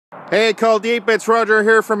Hey Kuldeep, it's Roger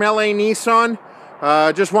here from LA Nissan.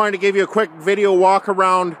 Just wanted to give you a quick video walk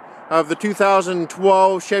around of the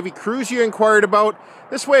 2012 Chevy Cruze you inquired about.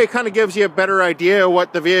 This way it kind of gives you a better idea of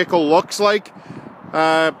what the vehicle looks like.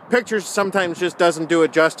 Pictures sometimes just doesn't do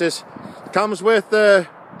it justice. Comes with the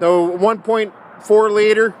 1.4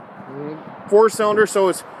 liter 4-cylinder, so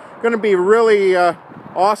it's going to be really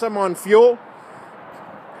awesome on fuel.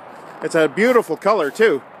 It's a beautiful color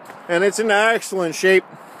too, and it's in excellent shape.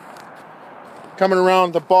 Coming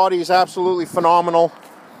around, the body is absolutely phenomenal,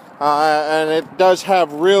 and it does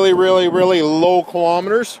have really low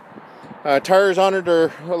kilometers. Tires on it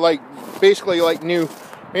are basically like new.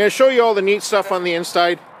 I'm going to show you all the neat stuff on the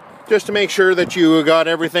inside just to make sure that you got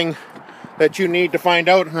everything that you need to find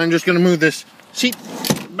out. I'm just going to move this seat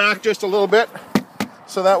back just a little bit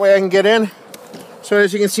so that way I can get in. So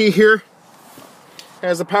as you can see here, it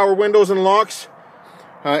has the power windows and locks,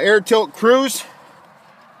 air tilt cruise.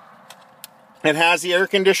 It has the air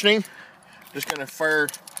conditioning. Just going to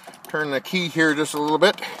turn the key here just a little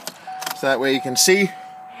bit so that way you can see.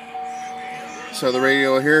 So the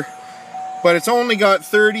radio here, but it's only got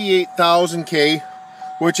 38,000 K,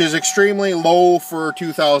 which is extremely low for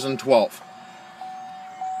 2012.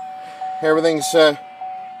 Everything's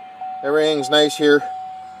nice here.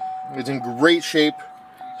 It's in great shape.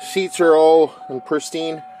 Seats are all in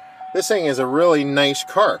pristine. This thing is a really nice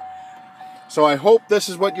car. So I hope this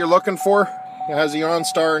is what you're looking for. It has the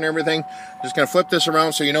OnStar and everything. Just gonna flip this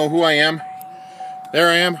around so you know who I am. There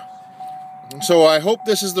I am. So I hope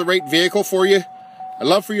this is the right vehicle for you. I'd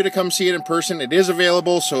love for you to come see it in person. It is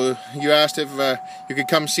available, so you asked if you could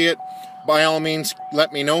come see it. By all means,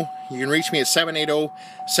 let me know. You can reach me at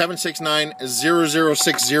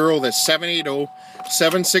 780-769-0060. That's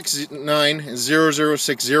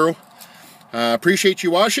 780-769-0060. Appreciate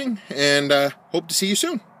you watching, and hope to see you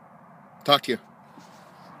soon. Talk to you.